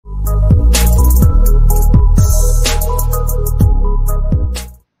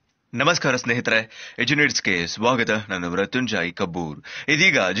ನಮಸ್ಕಾರ ಸ್ನೇಹಿತರೆ, ಎಜುನೇಟ್ಸ್ಗೆ ಸ್ವಾಗತ. ನಾನು ಮೃತ್ಯುಂಜಯ್ ಕಬ್ಬೂರ್.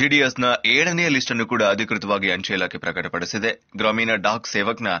 ಇದೀಗ GDS ನ 7ನೇ ಲಿಸ್ಟ್ ಅನ್ನು ಕೂಡ ಅಧಿಕೃತವಾಗಿ ಅಂಚೆ ಇಲಾಖೆ ಪ್ರಕಟಪಡಿಸಿದೆ. ಗ್ರಾಮೀಣ ಡಾಕ್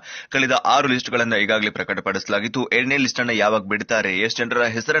ಸೇವಕ್ನ ಕಳೆದ 6 ಲಿಸ್ಟ್ ಗಳನ್ನ ಈಗಾಗಲೇ ಪ್ರಕಟಪಡಿಸಲಾಗಿತ್ತು. 7ನೇ ಲಿಸ್ಟ್ ಅನ್ನ ಯಾವಾಗ ಬಿಡ್ತಾರೆ, ಎಷ್ಟು ಜನರ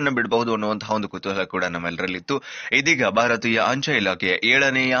ಹೆಸರನ್ನು ಬಿಡಬಹುದು ಅನ್ನುವಂತಹ ಒಂದು ಕುತೂಹಲ ಕೂಡ ನಮ್ಮೆಲ್ಲರಲ್ಲಿತ್ತು. ಇದೀಗ ಭಾರತೀಯ ಅಂಚೆ ಇಲಾಖೆ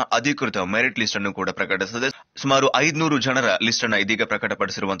 7ನೇಯ ಅಧಿಕೃತ ಮೆರಿಟ್ ಲಿಸ್ಟ್ ಅನ್ನು ಕೂಡ ಪ್ರಕಟಿಸಿದೆ. ಸುಮಾರು 500 ಜನರ ಲಿಸ್ಟ್ ಅನ್ನ ಇದೀಗ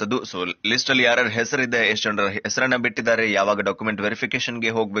ಪ್ರಕಟಪಡಿಸಿರುವಂತದ್ದು. ಸೊ ಲಿಸ್ಟ್ ಅಲ್ಲಿ ಯಾರ್ಯಾರ ಹೆಸರಿದೆ, ಎಷ್ಟು ಜನರ ಹೆಸರನ್ನ ಬಿಟ್ಟಿದ್ದಾರೆ, ಯಾವಾಗ ಡಾಕ್ಯುಮೆಂಟ್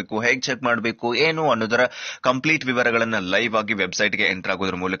ವೆರಿಫಿಕೇಶನ್ಗೆ ಹೋಗಬೇಕು, ಹೇಗೆ ಚೆಕ್ ಮಾಡಬೇಕು, ಏನು ಅನ್ನೋದರ ಕಂಪ್ಲೀಟ್ ವಿವರಗಳನ್ನ ಲೈವ್ ಆಗಿ ವೆಬ್ಸೈಟ್ಗೆ ಎಂಟರ್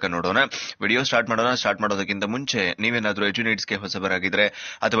ಆಗೋದ್ರ ಮೂಲಕ ನೋಡೋಣ. ವಿಡಿಯೋ ಸ್ಟಾರ್ಟ್ ಮಾಡೋದಕ್ಕಿಂತ ಮುಂಚೆ ನೀವೇನಾದ್ರೂ ಎಜುನೇಟ್ಸ್ಗೆ ಹೊಸಬರಾಗಿದ್ರೆ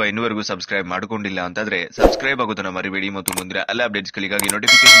ಅಥವಾ ಇನ್ನೂವರೆಗೂ ಸಬ್ಸ್ಕ್ರೈಬ್ ಮಾಡಿಕೊಂಡಿಲ್ಲ ಅಂತಂದ್ರೆ ಸಬ್ಸ್ಕ್ರೈಬ್ ಆಗೋದನ್ನ ಮರಿಬೇಡಿ ಮತ್ತು ಮುಂದಿನ ಎಲ್ಲ ಅಪ್ಡೇಟ್ಸ್ಗಳಿಗಾಗಿ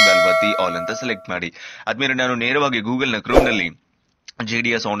ನೋಟಿಫಿಕೇಶನ್ ಬೆಲ್ ಒತ್ತಿ ಆಲ್ ಅಂತ ಸೆಲೆಕ್ಟ್ ಮಾಡಿ. ಆದ್ಮೇಲೆ ನಾನು ನೇರವಾಗಿ ಗೂಗಲ್ ನ ಕ್ರೋಮ್ ನಲ್ಲಿ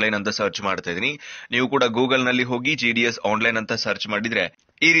GDS ಆನ್ಲೈನ್ ಅಂತ ಸರ್ಚ್ ಮಾಡ್ತಾ ಇದೀನಿ. ನೀವು ಕೂಡ ಗೂಗಲ್ ನಲ್ಲಿ ಹೋಗಿ GDS ಆನ್ಲೈನ್ ಅಂತ ಸರ್ಚ್ ಮಾಡಿದ್ರೆ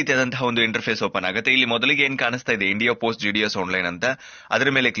ಈ ರೀತಿಯಾದಂತಹ ಒಂದು ಇಂಟರ್ಫೇಸ್ ಓಪನ್ ಆಗುತ್ತೆ. ಇಲ್ಲಿ ಮೊದಲಿಗೆ ಏನ್ ಕಾಣಿಸ್ತಾ ಇದೆ, ಇಂಡಿಯಾ ಪೋಸ್ಟ್ GDS ಆನ್ಲೈನ್ ಅಂತ, ಅದರ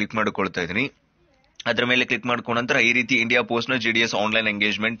ಮೇಲೆ ಕ್ಲಿಕ್ ಮಾಡಿಕೊಳ್ತಾ ಇದೀನಿ. ಅದರ ಮೇಲೆ ಕ್ಲಿಕ್ ಮಾಡ್ಕೊಂಡ ನಂತರ ಈ ರೀತಿ ಇಂಡಿಯಾ ಪೋಸ್ಟ್ ನ GDS ಆನ್ಲೈನ್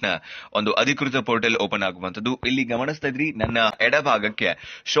ಎಂಗೇಜ್ಮೆಂಟ್ ನ ಒಂದು ಅಧಿಕೃತ ಪೋರ್ಟಲ್ ಓಪನ್ ಆಗುವಂತದ್ದು. ಇಲ್ಲಿ ಗಮನಿಸ್ತಾ ಇದ್ರಿ, ನನ್ನ ಎಡಭಾಗಕ್ಕೆ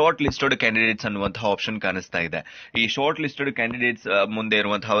ಶಾರ್ಟ್ ಲಿಸ್ಟೆಡ್ ಕ್ಯಾಂಡಿಡೇಟ್ಸ್ ಅನ್ನುವಂತಹ ಆಪ್ಷನ್ ಕಾಣಿಸ್ತಾ ಇದೆ. ಈ ಶಾರ್ಟ್ ಲಿಸ್ಟೆಡ್ ಕ್ಯಾಂಡಿಡೇಟ್ಸ್ ಮುಂದೆ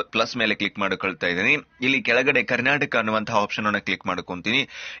ಇರುವಂತಹ ಪ್ಲಸ್ ಮೇಲೆ ಕ್ಲಿಕ್ ಮಾಡಿಕೊಳ್ತಾ ಇದ್ದೀನಿ. ಇಲ್ಲಿ ಕೆಳಗಡೆ ಕರ್ನಾಟಕ ಅನ್ನುವಂತಹ ಆಪ್ಷನ್ ಅನ್ನು ಕ್ಲಿಕ್ ಮಾಡ್ಕೊಂತೀನಿ.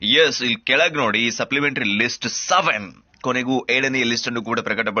 ಎಸ್, ಇಲ್ಲಿ ಕೆಳಗೆ ನೋಡಿ, ಸಪ್ಲಿಮೆಂಟರಿ ಲಿಸ್ಟ್ 7 ಕೊನೆಗೂ 7ನೇ ಲಿಸ್ಟ್ ಅನ್ನು ಕೂಡ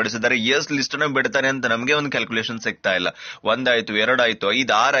ಪ್ರಕಟಪಡಿಸಿದ್ದಾರೆ. ಲಿಸ್ಟ್ ಅನ್ನು ಬಿಡ್ತಾರೆ ಅಂತ ನಮಗೆ ಒಂದು ಕ್ಯಾಲ್ಕುಲೇಷನ್ ಸಿಗ್ತಾ ಇಲ್ಲ. 1 ಆಯ್ತು, 2 ಆಯ್ತು,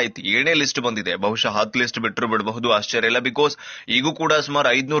 5, 6 ಆಯ್ತು, 7ನೇ ಲಿಸ್ಟ್ ಬಂದಿದೆ. ಬಹುಶಃ 10 ಲಿಸ್ಟ್ ಬಿಟ್ಟರು ಬಿಡಬಹುದು, ಆಶ್ಚರ್ಯ ಇಲ್ಲ. ಬಿಕಾಸ್ ಈಗೂ ಕೂಡ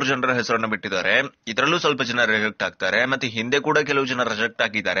ಸುಮಾರು 500 ಜನರ ಹೆಸರನ್ನು ಬಿಟ್ಟಿದ್ದಾರೆ. ಇದರಲ್ಲೂ ಸ್ವಲ್ಪ ಜನ ರಿಜೆಕ್ಟ್ ಆಗ್ತಾರೆ, ಮತ್ತೆ ಹಿಂದೆ ಕೂಡ ಕೆಲವು ಜನ ರಿಜೆಕ್ಟ್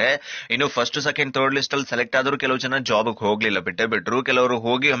ಆಗಿದ್ದಾರೆ. ಇನ್ನು ಫಸ್ಟ್, ಸೆಕೆಂಡ್, ಥರ್ಡ್ ಲಿಸ್ಟ್ ಅಲ್ಲಿ ಸೆಲೆಕ್ಟ್ ಆದರೂ ಕೆಲವು ಜನ ಜಾಬ್ ಹೋಗ್ಲಿಲ್ಲ, ಬಿಟ್ಟರು. ಕೆಲವರು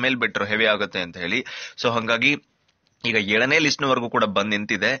ಹೋಗಿ ಆಮೇಲೆ ಬಿಟ್ಟರು, ಹೆವಿ ಆಗುತ್ತೆ ಅಂತ ಹೇಳಿ. ಸೊ ಹಾಗಾಗಿ ಈಗ 7ನೇ ಲಿಸ್ಟ್ ವರೆಗೂ ಕೂಡ ಬಂದ್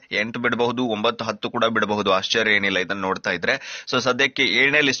ನಿಂತಿದೆ. 8 ಬಿಡಬಹುದು, 9, 10 ಕೂಡ ಬಿಡಬಹುದು, ಆಶ್ಚರ್ಯ ಏನಿಲ್ಲ ಇದನ್ನ ನೋಡ್ತಾ ಇದ್ರೆ. ಸೊ ಸದ್ಯಕ್ಕೆ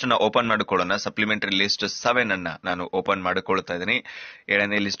 7ನೇ ಲಿಸ್ಟ್ ಅನ್ನ ಓಪನ್ ಮಾಡಿಕೊಳ್ಳೋಣ. ಸಪ್ಲಿಮೆಂಟರಿ ಲಿಸ್ಟ್ 7 ಅನ್ನ ನಾನು ಓಪನ್ ಮಾಡಿಕೊಳ್ತಾ ಇದ್ದೀನಿ.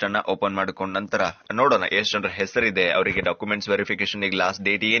 7ನೇ ಲಿಸ್ಟ್ ಅನ್ನ ಓಪನ್ ಮಾಡಿಕೊಂಡ ನಂತರ ನೋಡೋಣ ಎಷ್ಟು ಜನರ ಹೆಸರಿದೆ, ಅವರಿಗೆ ಡಾಕ್ಯುಮೆಂಟ್ಸ್ ವೆರಿಫಿಕೇಶನ್ ಈಗ ಲಾಸ್ಟ್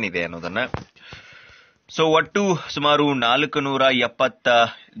ಡೇಟ್ ಏನಿದೆ ಅನ್ನೋದನ್ನ. ಸೊ ಒಟ್ಟು ಸುಮಾರು 470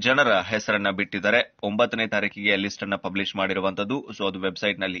 ಜನರ ಹೆಸರನ್ನ ಬಿಟ್ಟಿದ್ದಾರೆ. 9ನೇ ತಾರೀಕಿಗೆ ಲಿಸ್ಟ್ ಅನ್ನ ಪಬ್ಲಿಷ್ ಮಾಡಿರುವಂತದ್ದು. ಸೊ ಅದು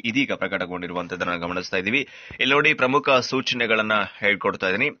ವೆಬ್ಸೈಟ್ ನಲ್ಲಿ ಇದೀಗ ಪ್ರಕಟಗೊಂಡಿರುವಂತದ್ದನ್ನ ಗಮನಿಸ್ತಾ ಇದೀವಿ. ಇಲ್ಲಿ ನೋಡಿ, ಪ್ರಮುಖ ಸೂಚನೆಗಳನ್ನ ಹೇಳ್ಕೊಡ್ತಾ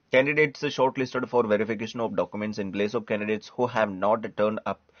ಇದೀನಿ. Candidates short listed for verification of documents in place of candidates who have not turn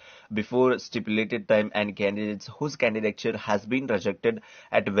up before stipulated time and candidates whose candidature has been rejected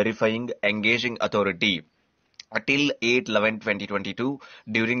at verifying engaging authority till 8/11/2022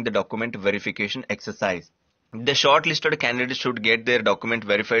 during the document verification exercise. The shortlisted candidates should get their document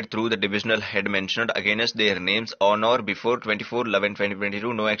verified through the divisional head mentioned against their names on or before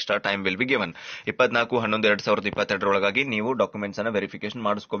 24/11/2022. No extra time will be given. 24/11/2022 ರೊಳಗಾಗಿ ನೀವು documents ಅನ್ನ verification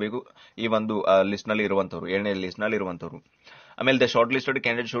ಮಾಡಿಸ್ಕೋಬೇಕು. ಈ ಒಂದು list ನಲ್ಲಿ ಇರುವಂತವರು, 7ನೇ list ನಲ್ಲಿ ಇರುವಂತವರು. ಆಮೇಲೆ the short listed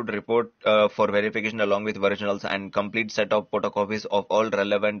candidate should report for verification along with originals and complete set of ಫೋಟೋಕಾಪೀಸ್ of all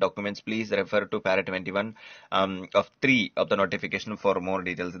relevant documents. Please refer to para 21 of 3 of the notification for more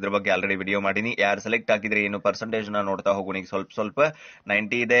details. ಇದ್ರ ಬಗ್ಗೆ already video ಮಾಡೀನಿ. ಯಾರು select ಆಗಿದ್ರೆ ಏನು percentage ನ ನೋಡ್ತಾ ಹೋಗೋಣ. ಈಗ ಸ್ವಲ್ಪ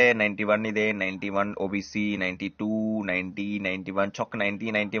 90 ಇದೆ, 91 ಇದೆ, 91 OBC, 92, 90, 91 ಚೊಕ್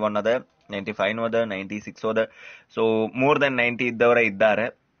 90, 91 ಅದ, 95 ಅದ, 96 ಅದ. ಸೊ ಮೋರ್ ದನ್ 90 ಇದ್ದವರೇ ಇದ್ದಾರೆ.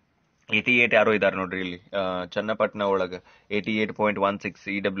 88 ಯಾರೋ ಇದಾರೆ ನೋಡ್ರಿ ಇಲ್ಲಿ ಚನ್ನಪಟ್ಟಣ ಒಳಗ 88.16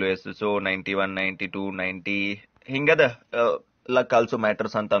 EWS. So 91, 92, 90 ಹಿಂಗದ. Luck also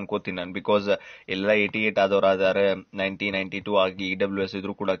matters ಅಂತ ಅನ್ಕೋತೀನಿ ನಾನು. ಬಿಕಾಸ್ ಎಲ್ಲ 88 ಆದವ್ರು ಆದಾರೆ, 90, 92 ಆಗಿ EWS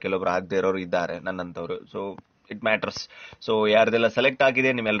ಇದ್ರು ಕೂಡ ಕೆಲವೊಬ್ರು ಆಗದೆ ಇರೋರು ಇದ್ದಾರೆ ನನ್ನಂತವ್ರು. So it matters. So ಯಾರ್ದೆಲ್ಲ select ಆಗಿದೆ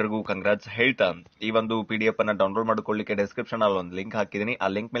ನಿಮ್ಮೆಲ್ಲರಿಗೂ ಕಂಗ್ರಾಟ್ಸ್ ಹೇಳ್ತಾ, ಈ ಒಂದು PDF ಅನ್ನ ಡೌನ್ಲೋಡ್ ಮಾಡ್ಕೊಳ್ಳಿಕ್ಕೆ ಡಿಸ್ಕ್ರಿಪ್ಷನ್ ಅಲ್ಲಿ ಒಂದು ಲಿಂಕ್ ಹಾಕಿದ್ದೀನಿ. ಆ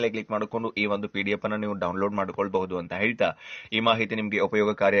ಲಿಂಕ್ ಮೇಲೆ ಕ್ಲಿಕ್ ಮಾಡಿಕೊಂಡು ಈ ಒಂದು PDF ಅನ್ನ ನೀವು ಡೌನ್ಲೋಡ್ ಮಾಡ್ಕೊಳ್ಬಹುದು ಅಂತ ಹೇಳ್ತಾ, ಈ ಮಾಹಿತಿ ನಿಮ್ಗೆ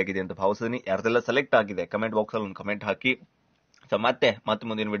ಉಪಯೋಗಕಾರಿಯಾಗಿದೆ ಅಂತ ಭಾವಿಸಿದ್ದೀನಿ. ಯಾರ್ದೆಲ್ಲ ಸೆಲೆಕ್ಟ್ ಆಗಿದೆ ಕಮೆಂಟ್ ಬಾಕ್ಸ್ ಅಲ್ಲಿ ಒಂದು ಕಮೆಂಟ್ ಹಾಕಿ. ಸೊ ಮತ್ತೆ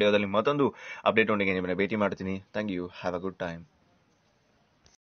ಮುಂದಿನ ವಿಡಿಯೋದಲ್ಲಿ ಮತ್ತೊಂದು ಅಪ್ಡೇಟ್ ಒಂದಿಗೆ ನಿಮ್ಮನ್ನ ಭೇಟಿ ಮಾಡ್ತೀನಿ. Thank you. Have a good time.